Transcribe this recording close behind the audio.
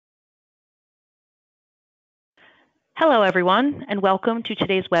Hello, everyone, and welcome to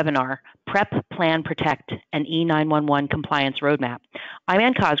today's webinar, Prep, Plan, Protect, an E911 Compliance Roadmap. I'm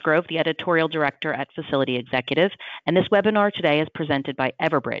Ann Cosgrove, the Editorial Director at Facility Executive, and this webinar today is presented by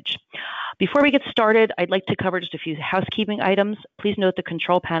Everbridge. Before we get started, I'd like to cover just a few housekeeping items. Please note the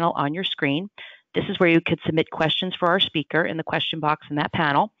control panel on your screen. This is where you could submit questions for our speaker in the question box in that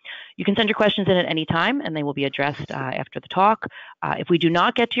panel. You can send your questions in at any time, and they will be addressed after the talk. If we do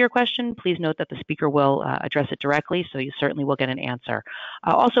not get to your question, please note that the speaker will address it directly, so you certainly will get an answer.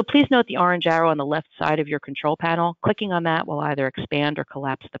 Also, please note the orange arrow on the left side of your control panel. Clicking on that will either expand or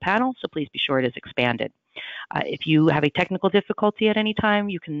collapse the panel, so please be sure it is expanded. If you have a technical difficulty at any time,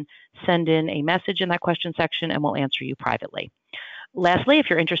 you can send in a message in that question section, and we'll answer you privately. Lastly, if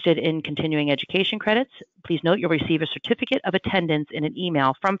you're interested in continuing education credits, please note you'll receive a certificate of attendance in an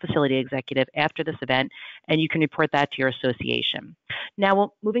email from Facility Executive after this event, and you can report that to your association.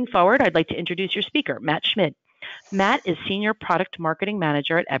 Now, moving forward, I'd like to introduce your speaker, Matt Schmid. Matt is Senior Product Marketing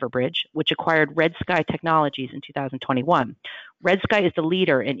Manager at Everbridge, which acquired Red Sky Technologies in 2021. Red Sky is the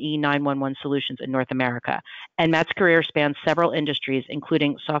leader in E911 solutions in North America, and Matt's career spans several industries,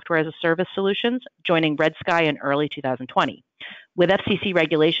 including software as a service solutions, joining Red Sky in early 2020. With FCC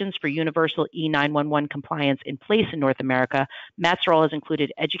regulations for universal E911 compliance in place in North America, Matt's role has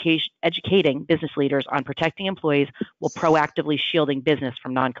included educating business leaders on protecting employees while proactively shielding business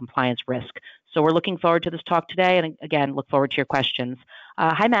from non-compliance risk. So we're looking forward to this talk today, and again, look forward to your questions.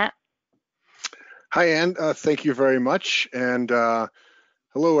 Hi, Matt. Hi, Ann. Thank you very much. And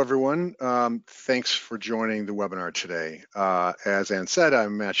hello, everyone. Thanks for joining the webinar today. As Ann said,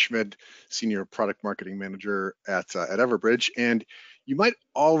 I'm Matt Schmid, Senior Product Marketing Manager at Everbridge. And you might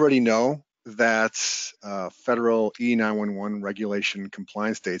already know that federal E911 regulation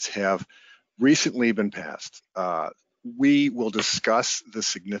compliance dates have recently been passed. We will discuss the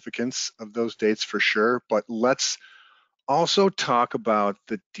significance of those dates for sure, but let's also talk about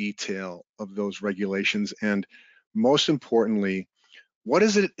the detail of those regulations and, most importantly, what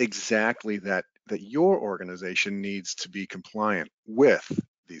is it exactly that your organization needs to be compliant with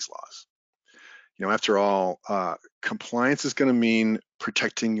these laws? You know, after all, compliance is going to mean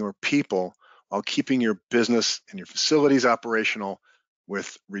protecting your people while keeping your business and your facilities operational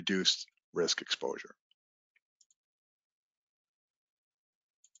with reduced risk exposure.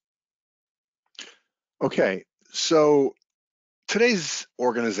 Okay, so today's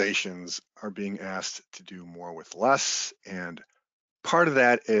organizations are being asked to do more with less, and part of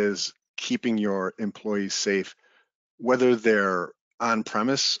that is keeping your employees safe, whether they're on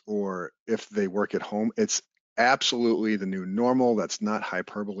premise or if they work at home. It's absolutely the new normal. That's not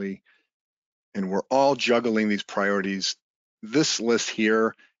hyperbole. And we're all juggling these priorities. This list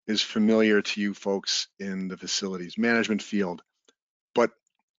here is familiar to you folks in the facilities management field, but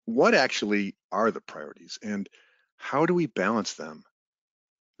what actually are the priorities and how do we balance them?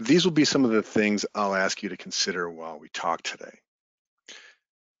 These will be some of the things I'll ask you to consider while we talk today.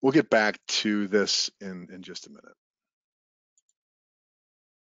 We'll get back to this in just a minute.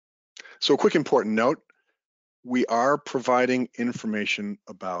 So a quick important note, we are providing information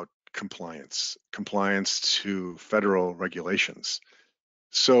about compliance to federal regulations.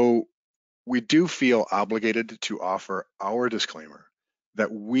 So we do feel obligated to offer our disclaimer that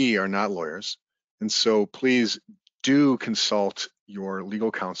we are not lawyers. And so please do consult your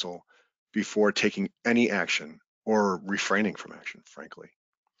legal counsel before taking any action or refraining from action, frankly,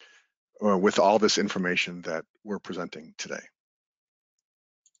 with all this information that we're presenting today.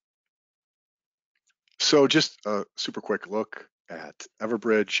 So just a super quick look at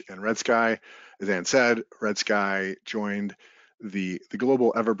Everbridge and Red Sky. As Ann said, Red Sky joined the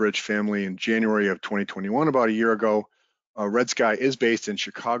global Everbridge family in January of 2021, about a year ago. Red Sky is based in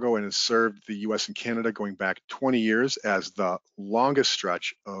Chicago and has served the US and Canada going back 20 years as the longest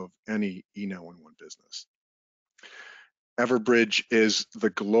stretch of any E911 business. Everbridge is the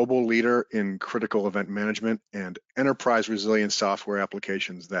global leader in critical event management and enterprise resilience software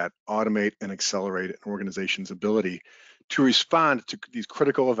applications that automate and accelerate an organization's ability to respond to these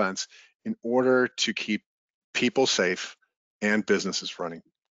critical events in order to keep people safe and businesses running.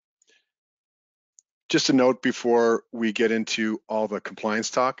 Just a note before we get into all the compliance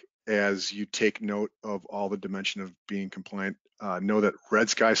talk, as you take note of all the dimension of being compliant, know that Red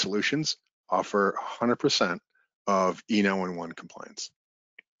Sky Solutions offer 100% of E911 compliance.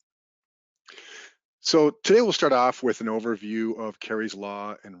 So today we'll start off with an overview of Kari's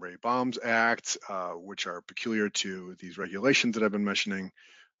Law and BAUM's Act, which are peculiar to these regulations that I've been mentioning,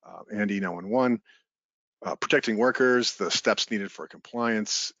 and E911. Protecting workers, the steps needed for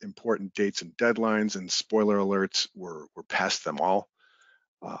compliance, important dates and deadlines, and spoiler alerts, we're past them all.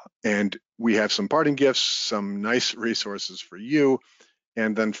 And We have some parting gifts, some nice resources for you,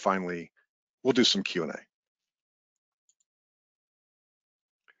 and then finally, we'll do some Q&A.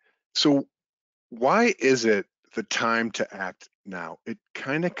 So why is it the time to act now? It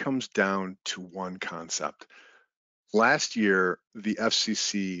kind of comes down to one concept. Last year, the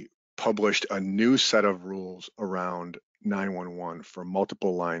FCC published a new set of rules around 911 for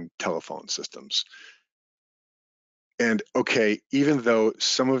multiple line telephone systems. And okay, even though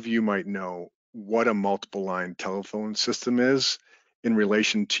some of you might know what a multiple line telephone system is in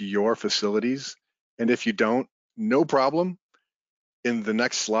relation to your facilities, and if you don't, no problem. In the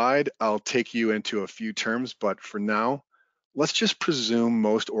next slide, I'll take you into a few terms, but for now, let's just presume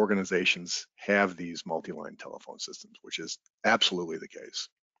most organizations have these multi-line telephone systems, which is absolutely the case.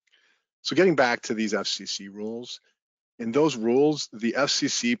 So getting back to these FCC rules, in those rules, the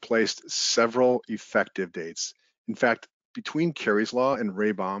FCC placed several effective dates. In fact, between Kari's Law and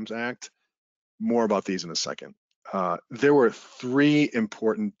BAUM's Act, more about these in a second, there were 3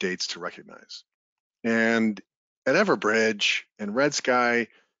 important dates to recognize. And at Everbridge and Red Sky,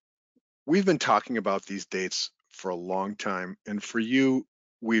 we've been talking about these dates for a long time. And for you,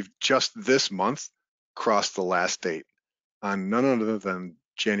 we've just this month crossed the last date on none other than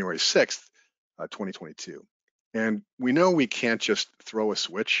January 6th, 2022. And we know we can't just throw a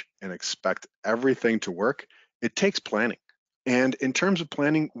switch and expect everything to work. It takes planning. And in terms of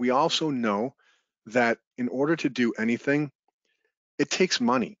planning, we also know that in order to do anything, it takes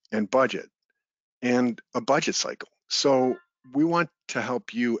money and budget and a budget cycle. So we want to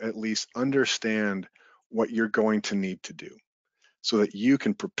help you at least understand what you're going to need to do so that you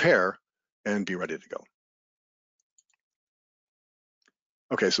can prepare and be ready to go.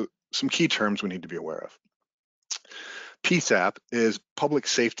 Okay, so some key terms we need to be aware of. PSAP is Public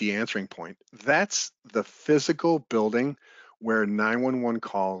Safety Answering Point. That's the physical building where 911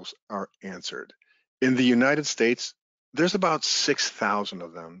 calls are answered. In the United States, there's about 6,000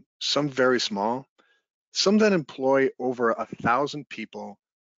 of them, some very small, some that employ over 1,000 people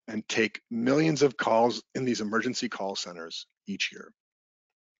and take millions of calls in these emergency call centers each year.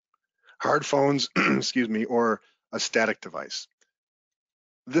 Hard phones, excuse me, or a static device.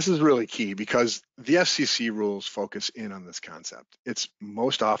 This is really key because the FCC rules focus in on this concept. It's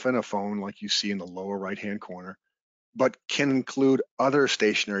most often a phone like you see in the lower right-hand corner, but can include other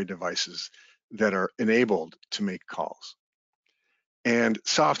stationary devices that are enabled to make calls. And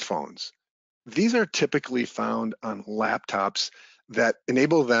soft phones. These are typically found on laptops that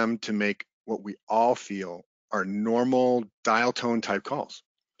enable them to make what we all feel are normal dial tone type calls.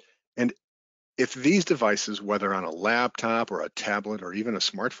 And if these devices, whether on a laptop or a tablet or even a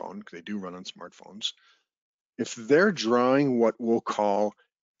smartphone, because they do run on smartphones, if they're drawing what we'll call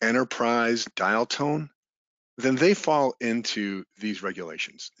enterprise dial tone, then they fall into these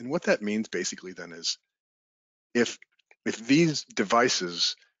regulations. And what that means basically then is if these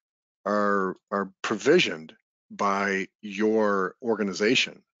devices are provisioned by your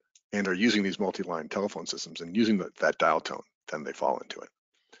organization and are using these multi-line telephone systems and using that dial tone, then they fall into it.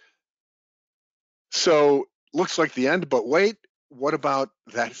 So looks like the end, but wait, what about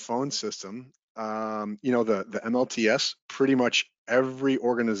that phone system? You know, the MLTS, pretty much every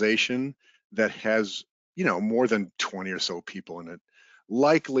organization that has, you know, more than 20 or so people in it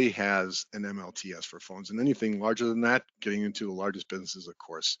likely has an MLTS for phones, and anything larger than that, getting into the largest businesses, of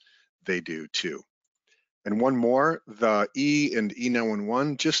course, they do too. And one more, the E and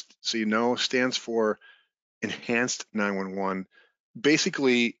E911, just so you know, stands for Enhanced 911.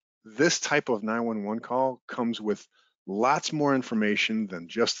 Basically, this type of 911 call comes with lots more information than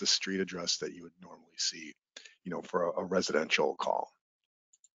just the street address that you would normally see, you know, for a residential call.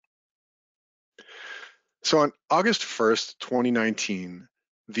 So on August 1st, 2019,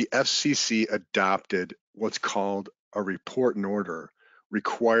 the FCC adopted what's called a report and order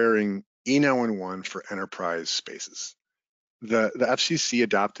requiring E911 for enterprise spaces. The FCC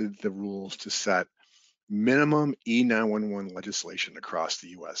adopted the rules to set minimum E911 legislation across the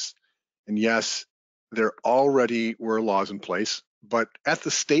US. And yes, there already were laws in place, but at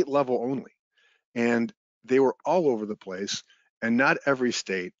the state level only. And they were all over the place, and not every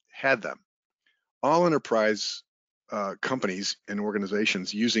state had them. All enterprise companies and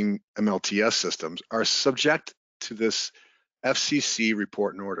organizations using MLTS systems are subject to this FCC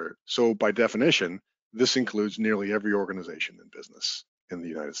report and order. So by definition, this includes nearly every organization in business in the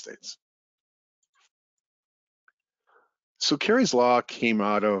United States. So Kari's Law came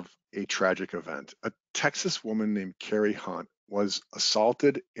out of a tragic event. A Texas woman named Kari Hunt was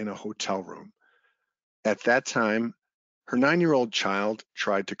assaulted in a hotel room. At that time, her 9-year-old child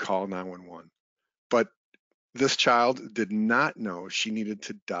tried to call 911, but this child did not know she needed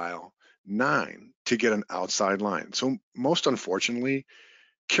to dial 9 to get an outside line. So most unfortunately,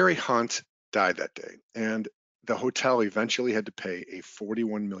 Kari Hunt died that day, and the hotel eventually had to pay a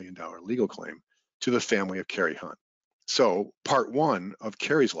 $41 million legal claim to the family of Kari Hunt. So part 1 of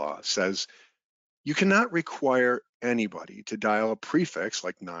Kari's law says you cannot require anybody to dial a prefix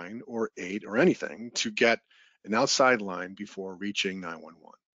like 9 or 8 or anything to get an outside line before reaching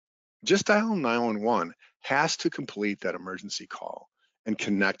 911. Just dial 911 has to complete that emergency call and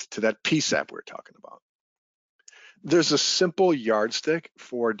connect to that PSAP we were talking about. There's a simple yardstick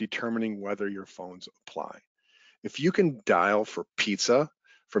for determining whether your phones apply. If you can dial for pizza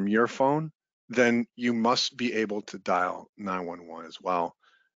from your phone, then you must be able to dial 911 as well.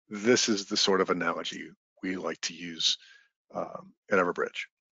 This is the sort of analogy we like to use at Everbridge.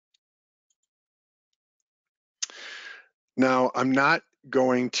 Now, I'm not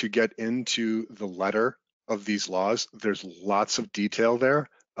going to get into the letter of these laws. There's lots of detail there.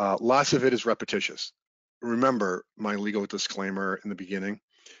 Lots of it is repetitious. Remember my legal disclaimer in the beginning.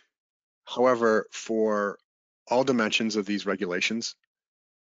 However, for all dimensions of these regulations,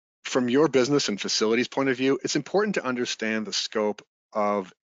 from your business and facilities point of view, it's important to understand the scope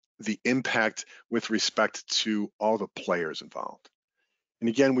of the impact with respect to all the players involved. And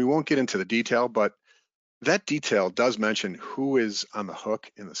again, we won't get into the detail, but that detail does mention who is on the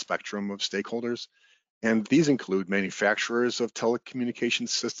hook in the spectrum of stakeholders. And these include manufacturers of telecommunications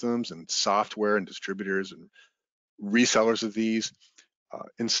systems and software and distributors and resellers of these,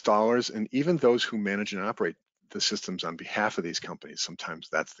 installers, and even those who manage and operate the systems on behalf of these companies. Sometimes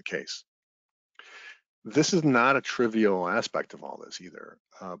that's the case. This is not a trivial aspect of all this either.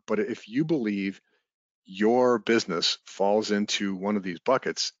 But if you believe your business falls into one of these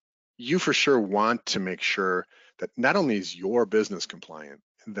buckets, you for sure want to make sure that not only is your business compliant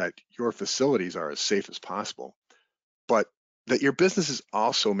and that your facilities are as safe as possible, but that your business is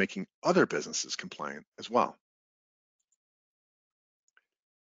also making other businesses compliant as well.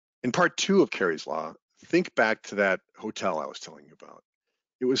 In part 2 of Kari's law, think back to that hotel I was telling you about.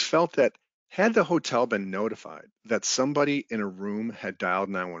 It was felt that had the hotel been notified that somebody in a room had dialed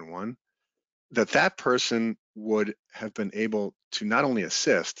 911, that person would have been able to not only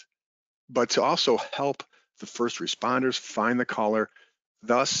assist, but to also help the first responders find the caller,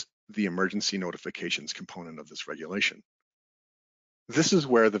 thus the emergency notifications component of this regulation. This is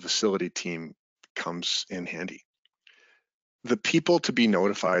where the facility team comes in handy. The people to be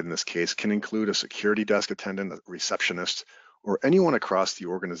notified in this case can include a security desk attendant, a receptionist, or anyone across the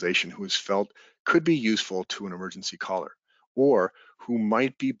organization who is felt could be useful to an emergency caller, or who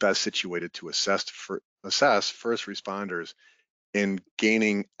might be best situated to assess first responders in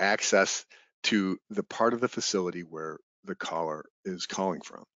gaining access to the part of the facility where the caller is calling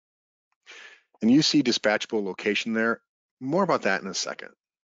from. And you see dispatchable location there. More about that in a second.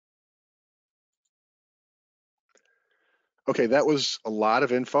 Okay, that was a lot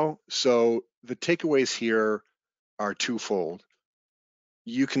of info. So the takeaways here are twofold.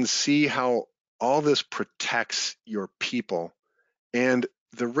 You can see how all this protects your people, and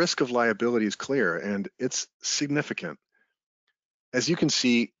the risk of liability is clear and it's significant. As you can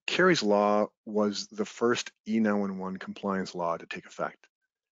see, Kari's law was the first E911 compliance law to take effect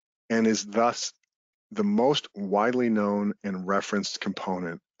and is thus the most widely known and referenced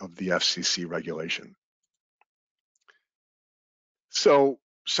component of the FCC regulation. So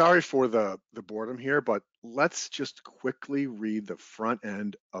sorry for the boredom here, but let's just quickly read the front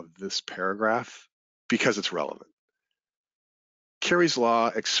end of this paragraph because it's relevant. Kari's law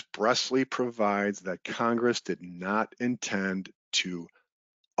expressly provides that Congress did not intend to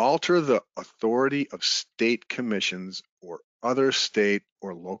alter the authority of state commissions or other state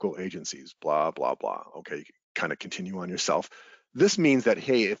or local agencies, blah, blah, blah. Okay, you can kind of continue on yourself. This means that,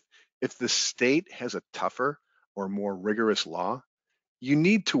 hey, if the state has a tougher or more rigorous law, you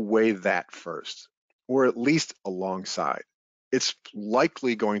need to weigh that first, or at least alongside. It's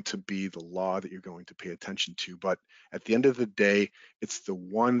likely going to be the law that you're going to pay attention to, but at the end of the day, it's the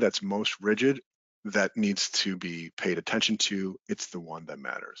one that's most rigid that needs to be paid attention to. It's the one that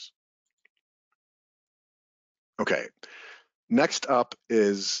matters. Okay, next up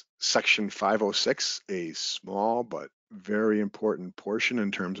is Section 506, a small but very important portion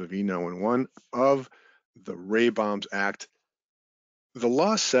in terms of E911 of the BAUM Act. The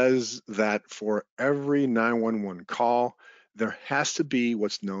law says that for every 911 call, there has to be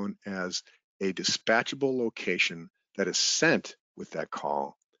what's known as a dispatchable location that is sent with that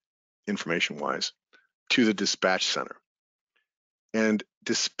call, information-wise, to the dispatch center. And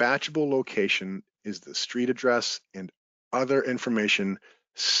dispatchable location is the street address and other information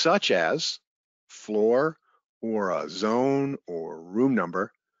such as floor or a zone or room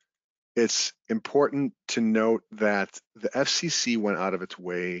number It's important to note that the FCC went out of its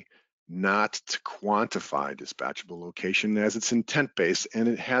way not to quantify dispatchable location, as it's intent-based and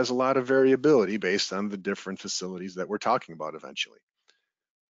it has a lot of variability based on the different facilities that we're talking about eventually.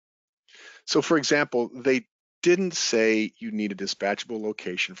 So for example, they didn't say you need a dispatchable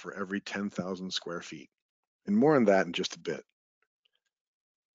location for every 10,000 square feet, and more on that in just a bit.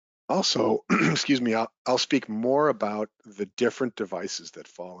 Also, excuse me, I'll speak more about the different devices that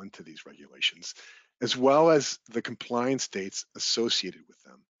fall into these regulations, as well as the compliance dates associated with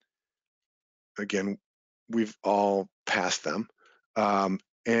them. Again, we've all passed them.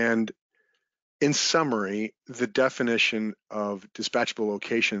 And in summary, the definition of dispatchable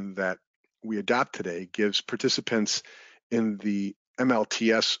location that we adopt today gives participants in the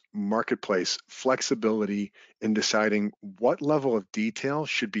MLTS marketplace flexibility in deciding what level of detail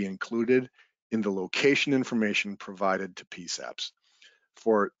should be included in the location information provided to PSAPs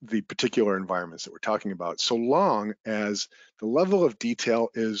for the particular environments that we're talking about, so long as the level of detail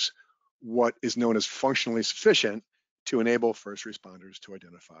is what is known as functionally sufficient to enable first responders to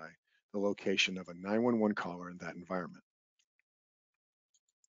identify the location of a 911 caller in that environment.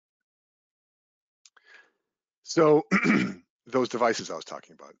 So those devices I was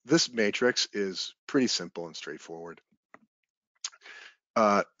talking about, this matrix is pretty simple and straightforward.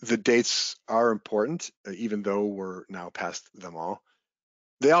 The dates are important, even though we're now past them all.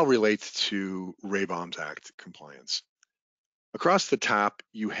 They all relate to BAUM's Act compliance. Across the top,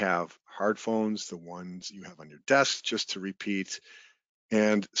 you have hard phones, the ones you have on your desk, just to repeat,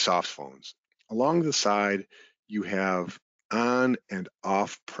 and soft phones. Along the side, you have on and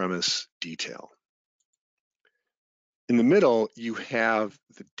off-premise detail. In the middle, you have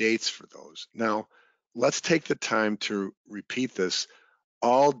the dates for those. Now, let's take the time to repeat this.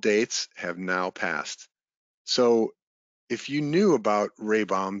 All dates have now passed. So if you knew about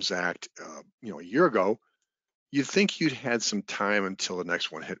BAUM's Act a year ago, you'd think you'd had some time until the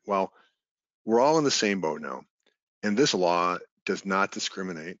next one hit. Well, we're all in the same boat now, and this law does not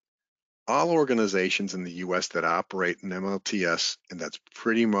discriminate. All organizations in the US that operate in MLTS, and that's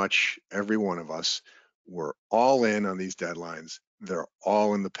pretty much every one of us, we're all in on these deadlines. They're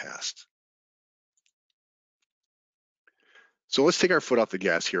all in the past. So let's take our foot off the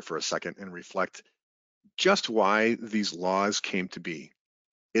gas here for a second and reflect just why these laws came to be.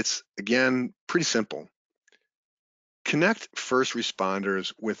 It's, again, pretty simple. Connect first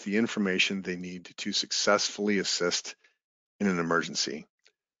responders with the information they need to successfully assist in an emergency.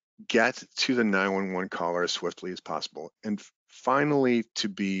 Get to the 911 caller as swiftly as possible, and finally, to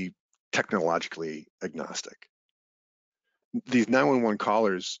be technologically agnostic. These 911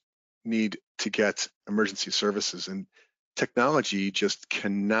 callers need to get emergency services, and technology just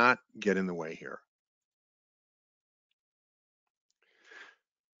cannot get in the way here.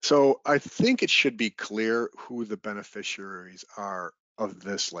 So I think it should be clear who the beneficiaries are of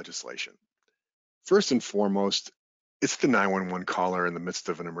this legislation. First and foremost, it's the 911 caller in the midst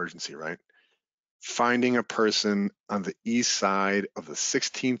of an emergency, right? Finding a person on the east side of the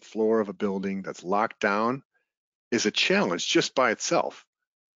 16th floor of a building that's locked down is a challenge just by itself.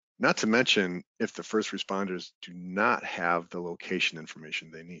 Not to mention if the first responders do not have the location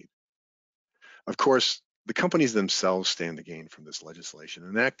information they need. Of course, the companies themselves stand to gain from this legislation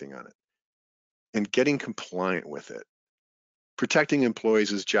and acting on it and getting compliant with it. Protecting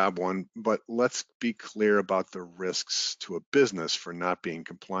employees is job one, but let's be clear about the risks to a business for not being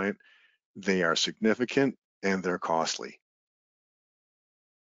compliant. They are significant and they're costly.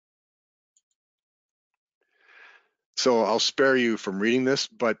 So I'll spare you from reading this,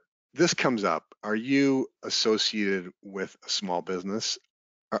 but this comes up. Are you associated with a small business?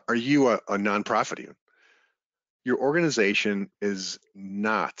 Are you a nonprofit even? Your organization is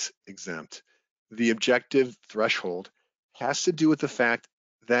not exempt. The objective threshold has to do with the fact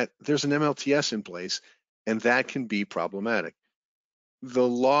that there's an MLTS in place, and that can be problematic. The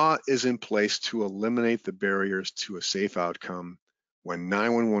law is in place to eliminate the barriers to a safe outcome when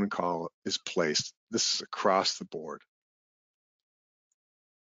 911 call is placed. This is across the board.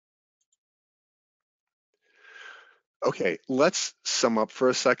 Okay, let's sum up for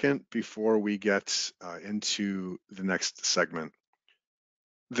a second before we get into the next segment.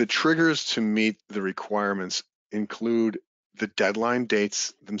 The triggers to meet the requirements include the deadline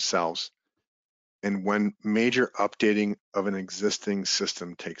dates themselves and when major updating of an existing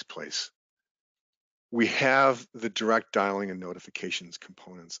system takes place. We have the direct dialing and notifications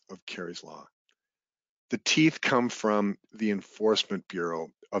components of Kari's law. The teeth come from the Enforcement Bureau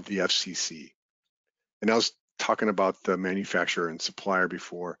of the FCC. And I was talking about the manufacturer and supplier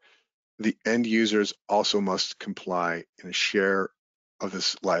before. The end users also must comply in a share of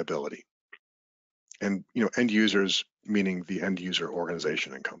this liability. And end users meaning the end user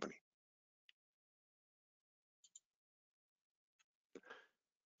organization and company.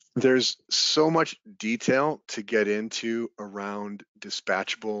 There's so much detail to get into around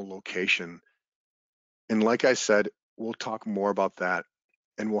dispatchable location. And like I said, we'll talk more about that,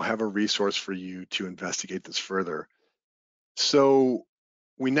 and we'll have a resource for you to investigate this further. So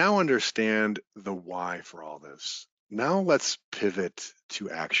we now understand the why for all this. Now let's pivot to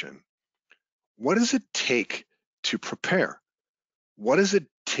action. What does it take to prepare? What does it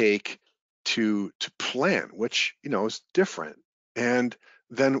take to plan, which is different? And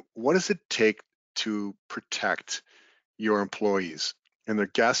then what does it take to protect your employees and their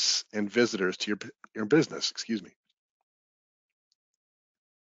guests and visitors to your business? Excuse me.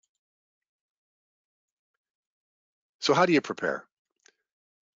 So how do you prepare?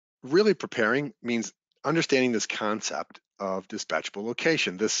 Really preparing means understanding this concept of dispatchable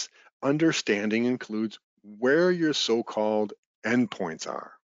location. This understanding includes where your so-called endpoints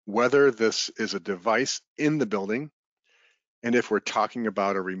are, whether this is a device in the building, and if we're talking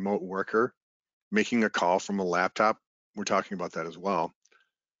about a remote worker making a call from a laptop, we're talking about that as well.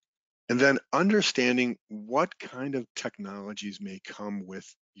 And then understanding what kind of technologies may come with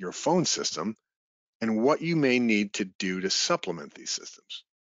your phone system and what you may need to do to supplement these systems.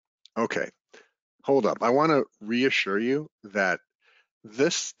 Okay, hold up. I want to reassure you that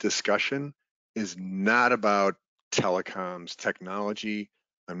this discussion is not about telecoms technology.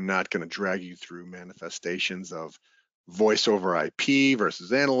 I'm not going to drag you through manifestations of voice over IP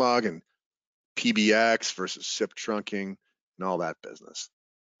versus analog and PBX versus SIP trunking and all that business.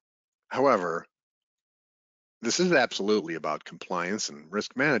 However, this is absolutely about compliance and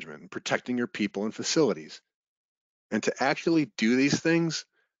risk management and protecting your people and facilities. And to actually do these things,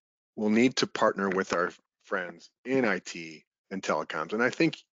 we'll need to partner with our friends in IT and telecoms. And I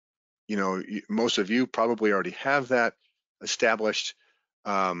think, most of you probably already have that established,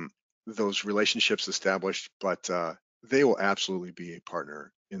 those relationships established, but they will absolutely be a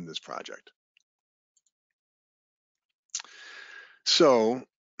partner in this project. So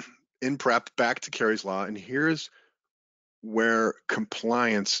in prep, back to Kari's law, and here's where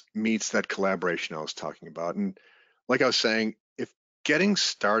compliance meets that collaboration I was talking about. And like I was saying, if getting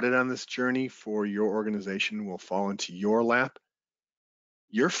started on this journey for your organization will fall into your lap,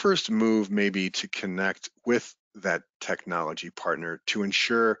 your first move may be to connect with that technology partner to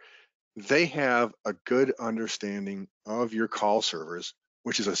ensure they have a good understanding of your call servers,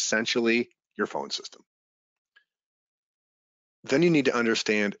 which is essentially your phone system. Then you need to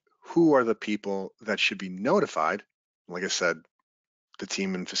understand who are the people that should be notified. Like I said, the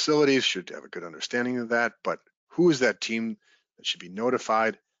team and facilities should have a good understanding of that, but who is that team that should be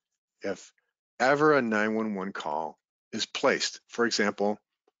notified if ever a 911 call is placed? For example,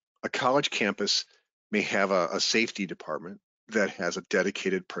 a college campus may have a safety department that has a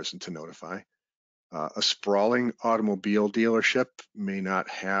dedicated person to notify. A sprawling automobile dealership may not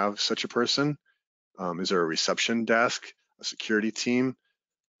have such a person. Is there a reception desk, a security team?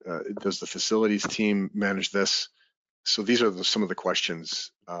 Does the facilities team manage this? So these are some of the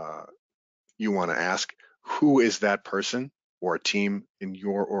questions you want to ask. Who is that person or a team in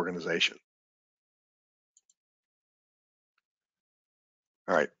your organization?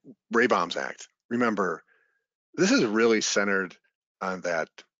 All right, BAUM's Act. Remember, this is really centered on that,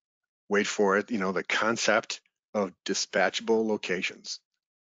 wait for it, the concept of dispatchable locations.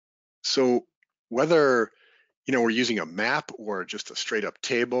 So whether we're using a map or just a straight up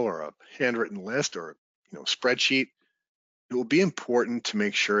table or a handwritten list or spreadsheet, it will be important to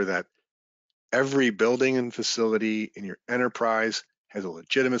make sure that every building and facility in your enterprise has a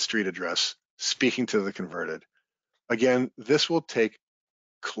legitimate street address speaking to the converted. Again, this will take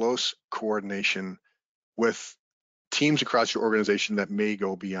close coordination with teams across your organization that may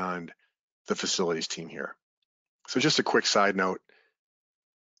go beyond the facilities team here. So just a quick side note,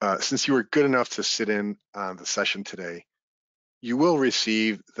 since you were good enough to sit in on the session today, you will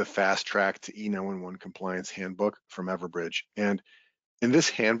receive the Fast Track to E911 Compliance Handbook from Everbridge. And in this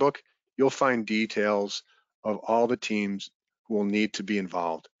handbook, you'll find details of all the teams who will need to be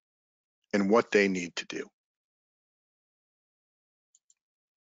involved and what they need to do.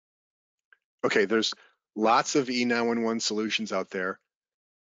 Okay, there's lots of E911 solutions out there.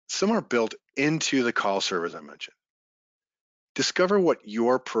 Some are built into the call servers I mentioned. Discover what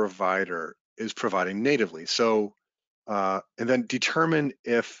your provider is providing natively. So, and then determine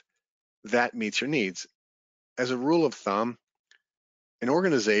if that meets your needs. As a rule of thumb, an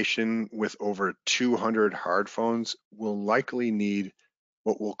organization with over 200 hard phones will likely need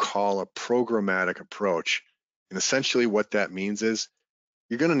what we'll call a programmatic approach. And essentially what that means is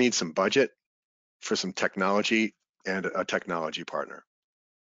you're going to need some budget for some technology and a technology partner.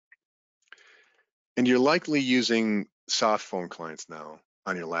 And you're likely using soft phone clients now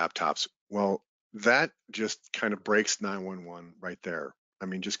on your laptops. Well, that just kind of breaks 911 right there. I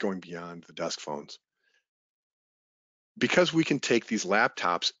mean, just going beyond the desk phones. Because we can take these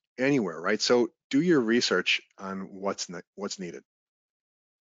laptops anywhere, right? So do your research on what's needed.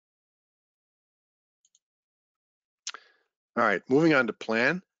 All right, moving on to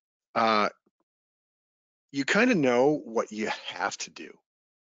plan. You kind of know what you have to do,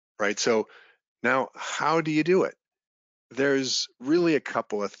 right? So now, how do you do it? There's really a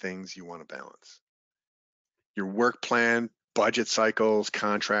couple of things you want to balance. Your work plan, budget cycles,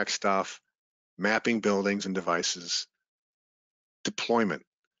 contract stuff, mapping buildings and devices, deployment,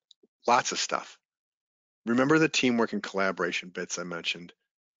 lots of stuff. Remember the teamwork and collaboration bits I mentioned?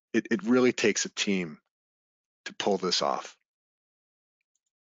 It really takes a team to pull this off.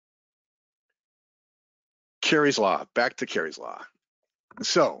 Kari's Law, back to Kari's Law.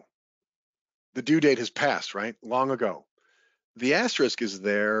 So the due date has passed, right? Long ago. The asterisk is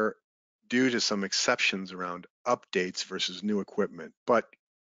there due to some exceptions around updates versus new equipment. But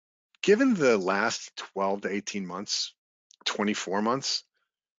given the last 12 to 18 months, 24 months,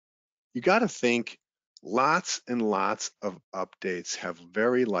 you got to think lots and lots of updates have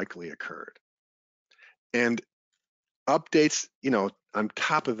very likely occurred. And updates, on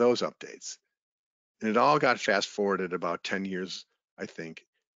top of those updates, and it all got fast forwarded about 10 years, I think.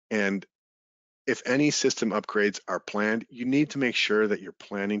 And if any system upgrades are planned, you need to make sure that you're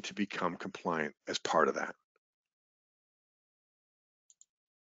planning to become compliant as part of that.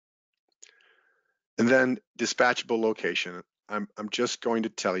 And then dispatchable location. I'm just going to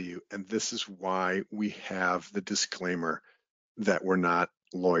tell you, and this is why we have the disclaimer that we're not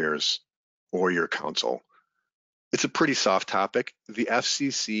lawyers or your counsel. It's a pretty soft topic. The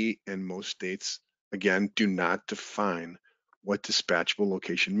FCC and most states, again, do not define what dispatchable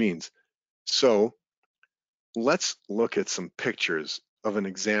location means. So let's look at some pictures of an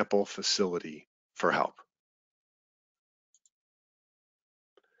example facility for help.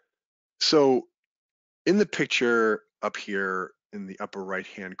 So in the picture up here in the upper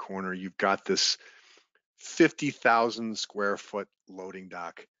right-hand corner, you've got this 50,000 square foot loading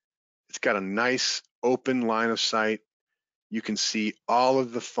dock. It's got a nice open line of sight. You can see all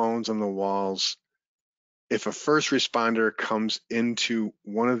of the phones on the walls. If a first responder comes into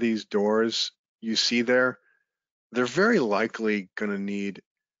one of these doors you see there, they're very likely going to need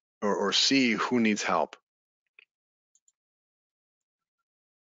or see who needs help.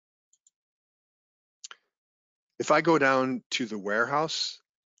 If I go down to the warehouse,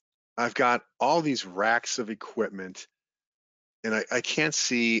 I've got all these racks of equipment and I can't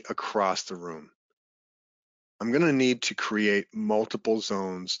see across the room. I'm going to need to create multiple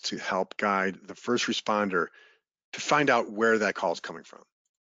zones to help guide the first responder to find out where that call is coming from.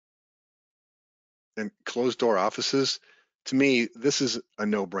 And closed door offices, to me, this is a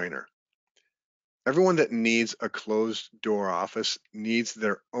no-brainer. Everyone that needs a closed door office needs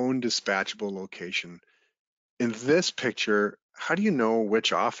their own dispatchable location. In this picture, how do you know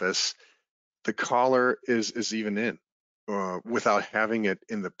which office the caller is even in without having it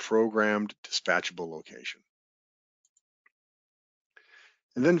in the programmed dispatchable location?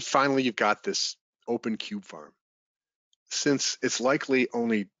 And then finally, you've got this open cube farm. Since it's likely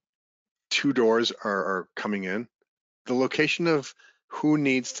only 2 doors are coming in, the location of who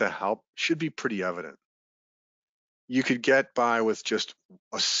needs to help should be pretty evident. You could get by with just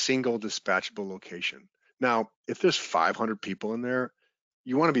a single dispatchable location. Now, if there's 500 people in there,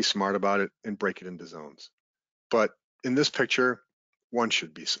 you want to be smart about it and break it into zones. But in this picture, one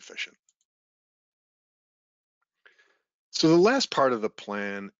should be sufficient. So the last part of the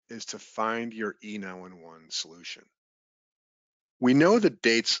plan is to find your E911 solution. We know the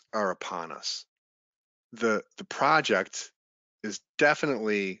dates are upon us. The project is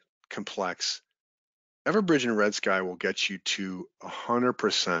definitely complex. Everbridge and Red Sky will get you to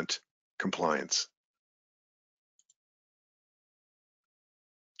 100% compliance.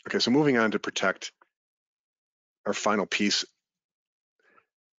 Okay, so moving on to protect, our final piece.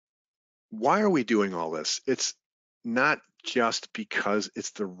 Why are we doing all this? It's not just because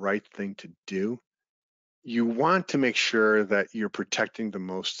it's the right thing to do. You want to make sure that you're protecting the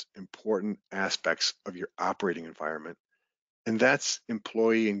most important aspects of your operating environment, and that's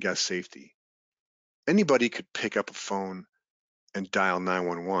employee and guest safety. Anybody could pick up a phone and dial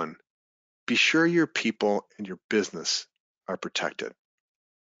 911. Be sure your people and your business are protected.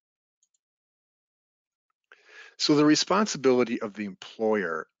 So the responsibility of the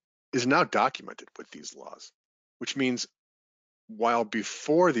employer is now documented with these laws, which means while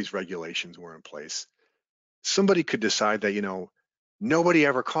before these regulations were in place, somebody could decide that, nobody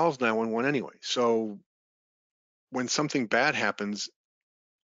ever calls 911 anyway. So when something bad happens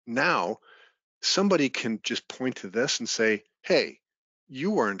now, somebody can just point to this and say, hey,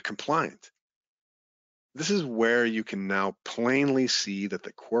 you weren't compliant. This is where you can now plainly see that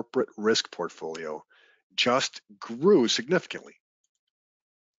the corporate risk portfolio just grew significantly.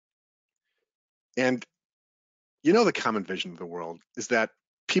 And the common vision of the world is that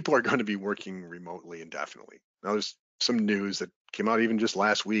people are going to be working remotely indefinitely. Now, there's some news that came out even just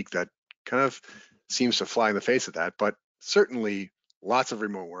last week that kind of seems to fly in the face of that, but certainly lots of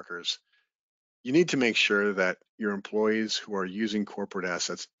remote workers. You need to make sure that your employees who are using corporate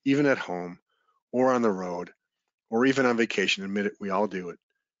assets, even at home or on the road or even on vacation, admit it, we all do it.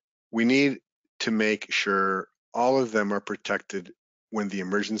 We need to make sure all of them are protected when the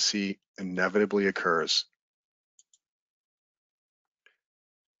emergency inevitably occurs.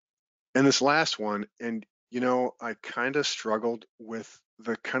 And this last one, and I kind of struggled with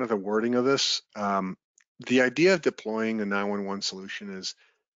the wording of this. The idea of deploying a 911 solution is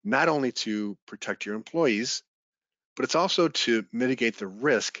not only to protect your employees, but it's also to mitigate the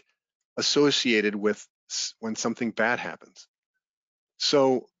risk associated with when something bad happens.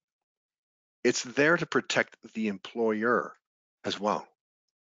 So it's there to protect the employer as well.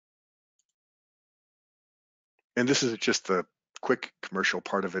 And this is just the quick commercial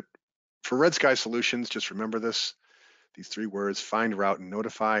part of it. For Red Sky Solutions, just remember these 3 words: find, route, and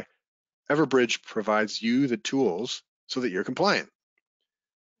notify. Everbridge provides you the tools so that you're compliant.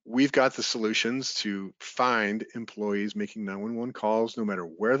 We've got the solutions to find employees making 911 calls no matter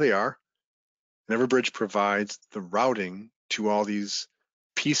where they are. And Everbridge provides the routing to all these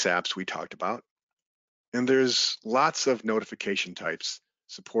PSAPs we talked about. And there's lots of notification types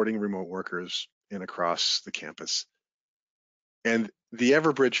supporting remote workers and across the campus. And the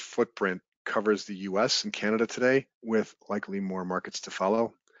Everbridge footprint covers the US and Canada today, with likely more markets to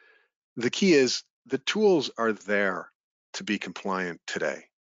follow. The key is the tools are there to be compliant today.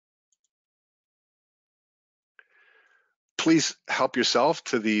 Please help yourself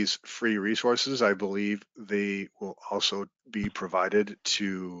to these free resources. I believe they will also be provided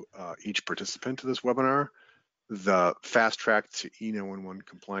to each participant to this webinar. The Fast Track to E911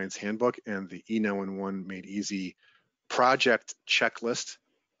 Compliance Handbook and the E911 Made Easy project checklist.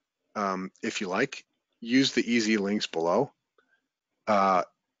 If you like, use the easy links below. And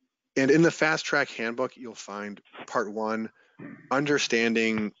in the Fast Track Handbook, you'll find Part 1,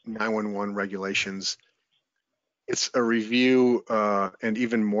 Understanding 911 Regulations. It's a review and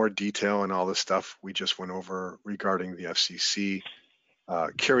even more detail in all the stuff we just went over regarding the FCC,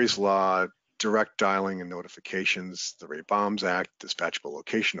 Kari's Law, direct dialing and notifications, the BAUM Act, dispatchable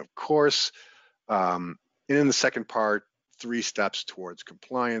location, of course. And in the second part, 3 steps towards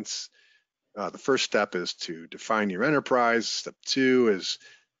compliance. The first step is to define your enterprise. Step 2 is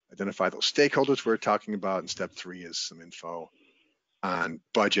identify those stakeholders we're talking about. And step 3 is some info on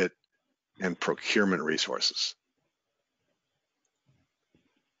budget and procurement resources.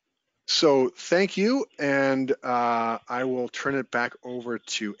 So thank you, and I will turn it back over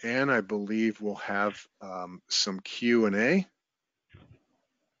to Ann. I believe we'll have some Q&A.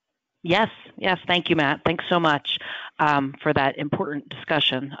 Yes, thank you, Matt. Thanks so much for that important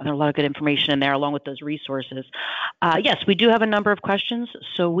discussion. There's a lot of good information in there along with those resources. Yes, we do have a number of questions,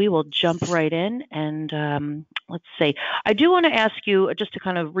 so we will jump right in and let's see. I do want to ask you, just to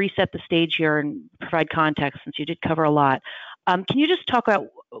kind of reset the stage here and provide context, since you did cover a lot. Can you just talk about,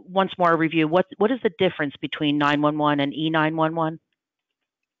 once more, review, what is the difference between 911 and E911?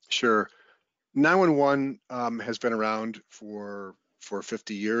 Sure. 911 has been around for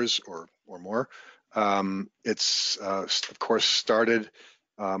 50 years or more. It's of course started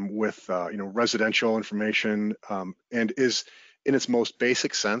with residential information and is, in its most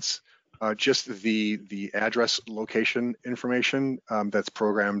basic sense, just the address location information that's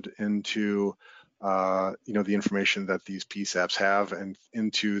programmed into the information that these PSAPs have and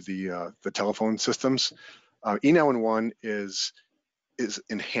into the telephone systems. E911 is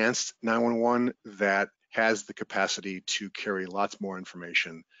enhanced 911 that has the capacity to carry lots more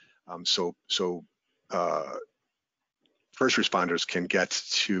information. So first responders can get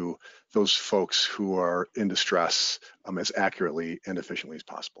to those folks who are in distress as accurately and efficiently as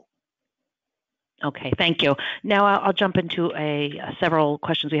possible. Okay, thank you. Now I'll jump into several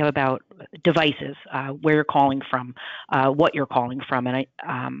questions we have about devices, where you're calling from, what you're calling from, and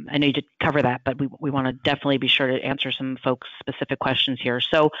I know you did cover that, but we want to definitely be sure to answer some folks' specific questions here.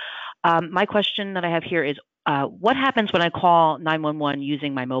 So my question that I have here is, what happens when I call 911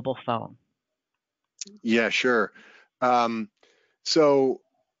 using my mobile phone? Yeah, sure. So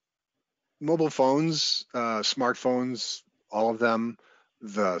mobile phones, smartphones, all of them,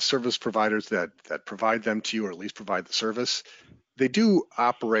 the service providers that provide them to you, or at least provide the service, they do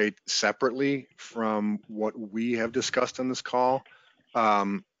operate separately from what we have discussed on this call.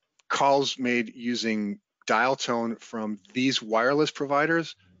 Um, Calls made using dial tone from these wireless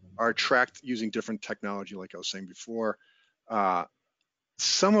providers are tracked using different technology, like I was saying before. Uh,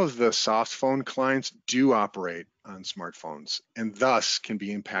 some of the soft phone clients do operate on smartphones and thus can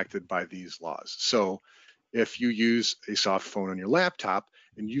be impacted by these laws. So if you use a soft phone on your laptop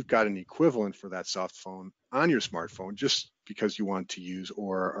and you've got an equivalent for that soft phone on your smartphone, just because you want to use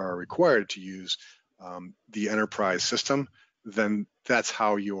or are required to use the enterprise system, then that's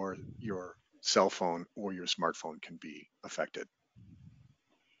how your cell phone or your smartphone can be affected.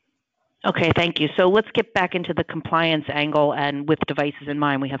 Okay, thank you. So let's get back into the compliance angle, and with devices in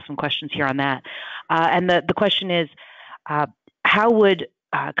mind, we have some questions here on that. And the question is, how would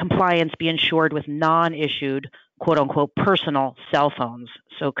compliance be ensured with non-issued, quote unquote, personal cell phones?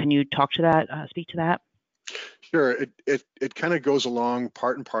 So can you talk to that, speak to that? Sure, it kind of goes along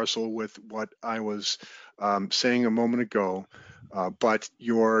part and parcel with what I was saying a moment ago, but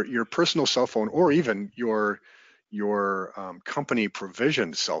your personal cell phone, or even your company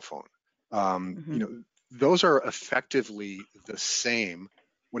provisioned cell phone, Mm-hmm. those are effectively the same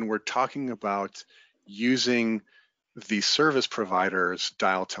when we're talking about using the service provider's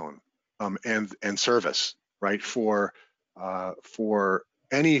dial tone and service, right, for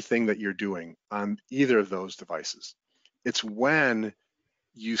anything that you're doing on either of those devices. It's when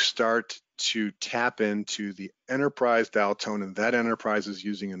you start to tap into the enterprise dial tone, and that enterprise is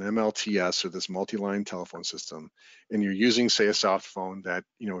using an MLTS, or this multi-line telephone system, and you're using, say, a soft phone that,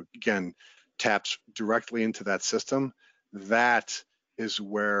 again, taps directly into that system. That is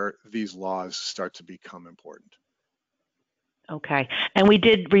where these laws start to become important. Okay. And we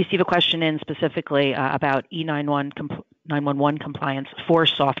did receive a question in specifically about E911 compliance for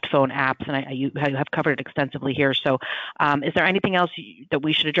soft phone apps, and you have covered it extensively here. So is there anything else that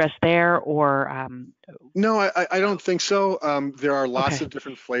we should address there, or? No, I don't think so. There are lots Okay. of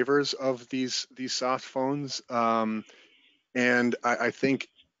different flavors of these soft phones, and I think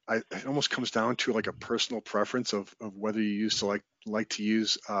it almost comes down to like a personal preference of whether you used to like to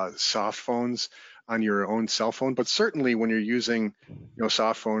use soft phones on your own cell phone. But certainly when you're using,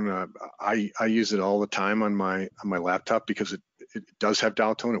 soft phone, I use it all the time on my laptop, because it does have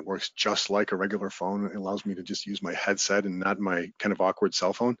dial tone. It works just like a regular phone. It allows me to just use my headset and not my kind of awkward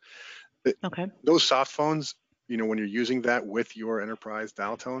cell phone. Okay. Those soft phones, when you're using that with your enterprise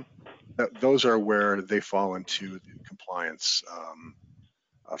dial tone, those are where they fall into the compliance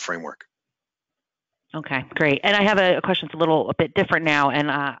framework. Okay, great. And I have a question that's a bit different now,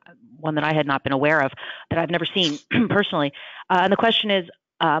 and one that I had not been aware of, that I've never seen personally. And the question is,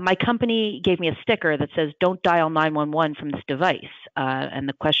 my company gave me a sticker that says, "Don't dial 911 from this device." And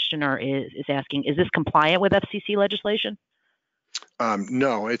the questioner is asking, is this compliant with FCC legislation?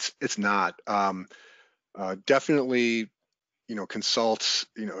 No, it's not. Definitely, consult,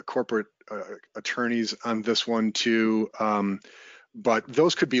 corporate attorneys on this one too. But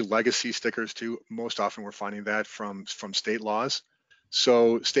those could be legacy stickers too. Most often we're finding that from state laws.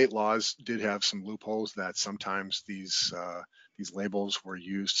 So state laws did have some loopholes that sometimes these labels were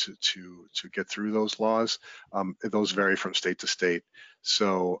used to get through those laws. Those vary from state to state.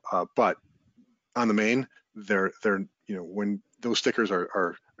 So, but on the main, they're when those stickers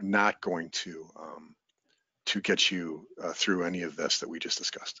are not going to get you through any of this that we just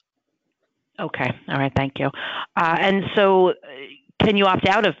discussed. Okay. All right. Thank you. And so, can you opt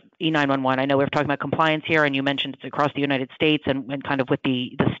out of E911? I know we're talking about compliance here, and you mentioned it's across the United States, and kind of with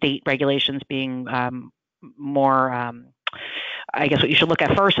the state regulations being more. I guess what you should look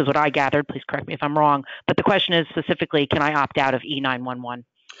at first is what I gathered. Please correct me if I'm wrong. But the question is specifically, can I opt out of E911?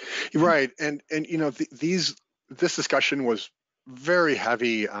 Right, and this discussion was very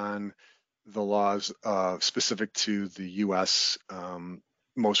heavy on the laws specific to the U.S.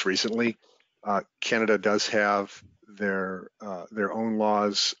 Most recently. Canada does have their own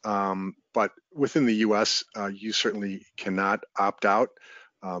laws, but within the U.S., you certainly cannot opt out.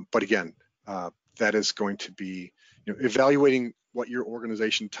 But again, that is going to be evaluating what your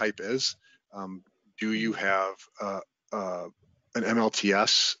organization type is. Do you have an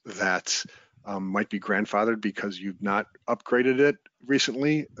MLTS that might be grandfathered because you've not upgraded it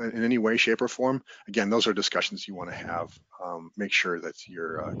recently in any way, shape, or form? Again, those are discussions you want to have. Make sure that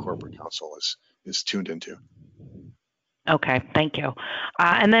your corporate counsel is tuned into. Okay, thank you.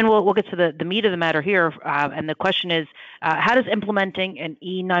 And then we'll get to the meat of the matter here. And the question is, how does implementing an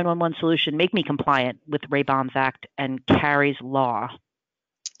E911 solution make me compliant with BAUM's Act and Kari's law?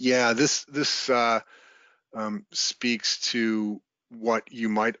 Yeah, this speaks to what you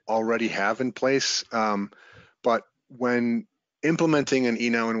might already have in place. But when implementing an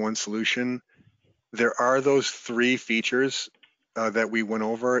E911 solution, there are those three features that we went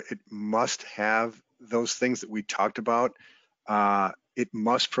over. It must have those things that we talked about. It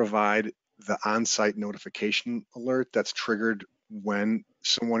must provide the on-site notification alert that's triggered when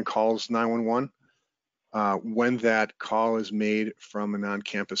someone calls 911. When that call is made from an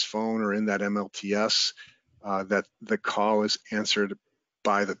on-campus phone or in that MLTS, that the call is answered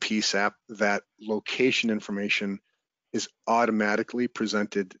by the PSAP, that location information is automatically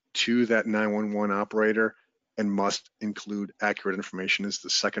presented to that 911 operator and must include accurate information is the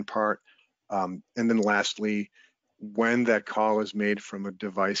second part. And then lastly, when that call is made from a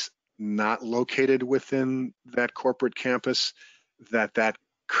device not located within that corporate campus, that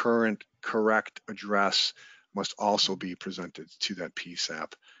current correct address must also be presented to that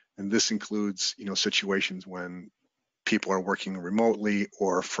PSAP. And this includes, situations when people are working remotely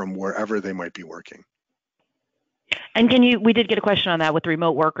or from wherever they might be working. And we did get a question on that with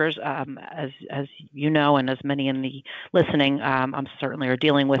remote workers, as you know, and as many in the listening, I'm certainly are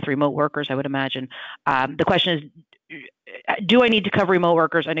dealing with remote workers, I would imagine. The question is, do I need to cover remote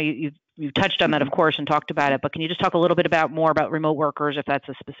workers? I know you touched on that, of course, and talked about it, but can you just talk a little bit more about remote workers, if that's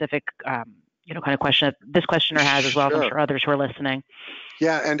a specific, kind of question that this questioner has, as well as I'm sure others who are listening.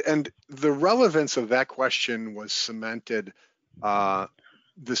 Yeah, and the relevance of that question was cemented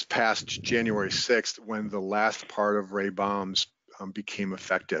this past January 6th when the last part of BAUM's became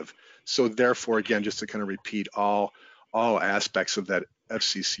effective. So therefore, again, just to kind of repeat all aspects of that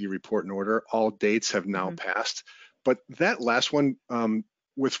FCC report and order, all dates have now passed. But that last one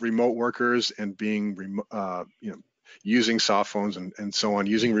with remote workers and being, using soft phones and so on,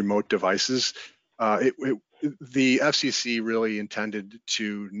 using remote devices, the FCC really intended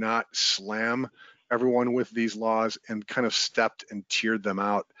to not slam everyone with these laws and kind of stepped and tiered them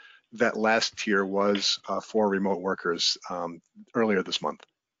out. That last tier was for remote workers earlier this month.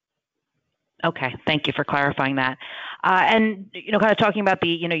 Okay, thank you for clarifying that. And kind of talking about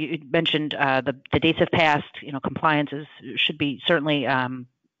you mentioned the dates have passed. Compliance should be certainly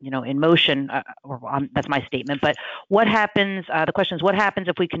in motion, that's my statement. But what happens? The question is, what happens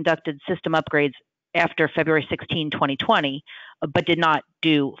if we conducted system upgrades after February 16, 2020, but did not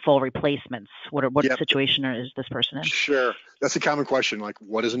do full replacements? What situation is this person in? Sure, that's a common question. Like,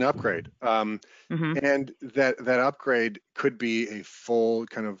 what is an upgrade? And that upgrade could be a full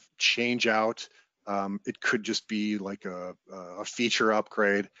kind of change out. It could just be like a feature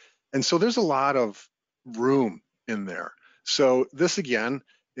upgrade. And so there's a lot of room in there. So this again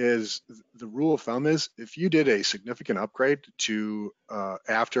is the rule of thumb is if you did a significant upgrade to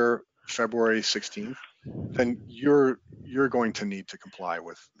after February 16th, then you're going to need to comply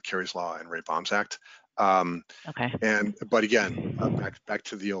with Kari's Law and BAUM's Act. Okay. But again, back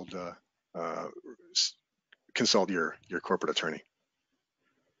to the old consult your corporate attorney.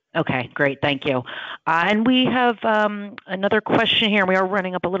 Okay, great, thank you. And we have another question here, and we are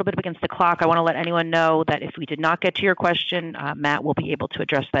running up a little bit against the clock. I want to let anyone know that if we did not get to your question, Matt will be able to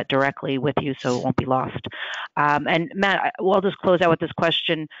address that directly with you, so it won't be lost. And Matt, we'll just close out with this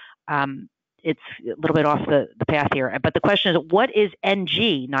question. It's a little bit off the path here, but the question is, what is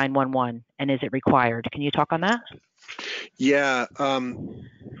NG 911, and is it required? Can you talk on that? Yeah,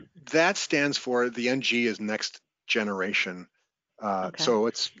 that stands for, the NG is next generation. So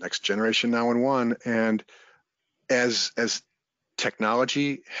it's next generation 911, and as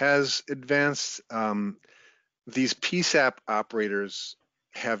technology has advanced, these PSAP operators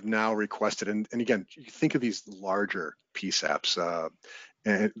have now requested, and again, you think of these larger PSAPs,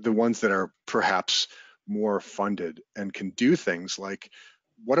 and the ones that are perhaps more funded and can do things like,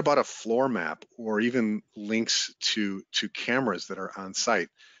 what about a floor map or even links to cameras that are on site?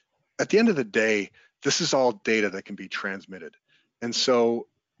 At the end of the day, this is all data that can be transmitted. And so,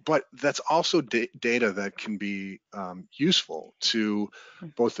 but that's also data that can be useful to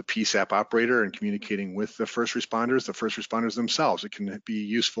both the PSAP operator and communicating with the first responders themselves. It can be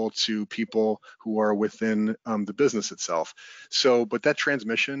useful to people who are within the business itself. So, but that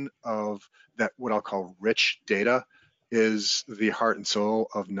transmission of that, what I'll call rich data, is the heart and soul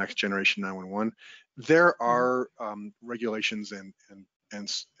of next generation 911. There are regulations and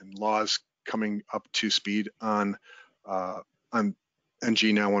laws coming up to speed on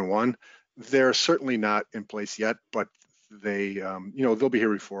NG 911. They're certainly not in place yet, but they, they'll be here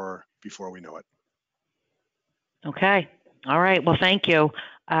before we know it. Okay. All right. Well, thank you.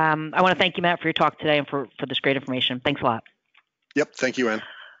 I want to thank you, Matt, for your talk today and for this great information. Thanks a lot. Yep. Thank you, Ann.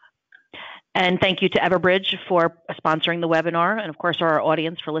 And thank you to Everbridge for sponsoring the webinar, and of course our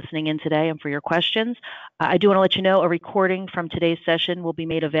audience for listening in today and for your questions. I do want to let you know a recording from today's session will be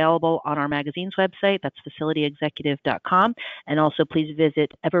made available on our magazine's website, that's facilityexecutive.com, and also please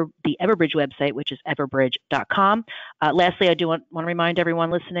visit the Everbridge website, which is everbridge.com. Lastly, I do want to remind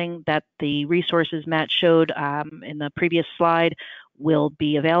everyone listening that the resources Matt showed in the previous slide will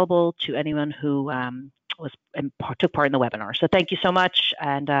be available to anyone who took part in the webinar. So thank you so much,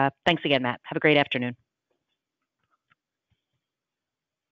 and thanks again, Matt. Have a great afternoon.